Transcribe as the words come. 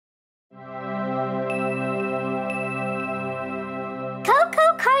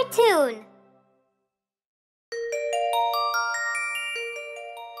cartoon.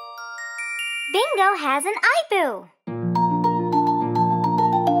 Bingo has an eyeboo.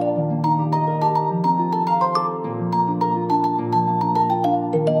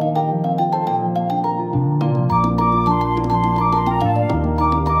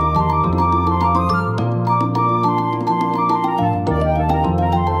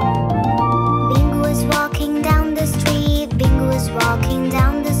 Walking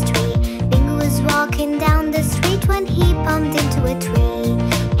down the street. Bingo was walking down the street when he bumped into a tree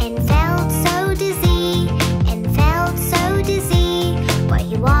and felt so dizzy, But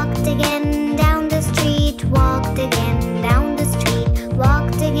he walked again down the street, walked again.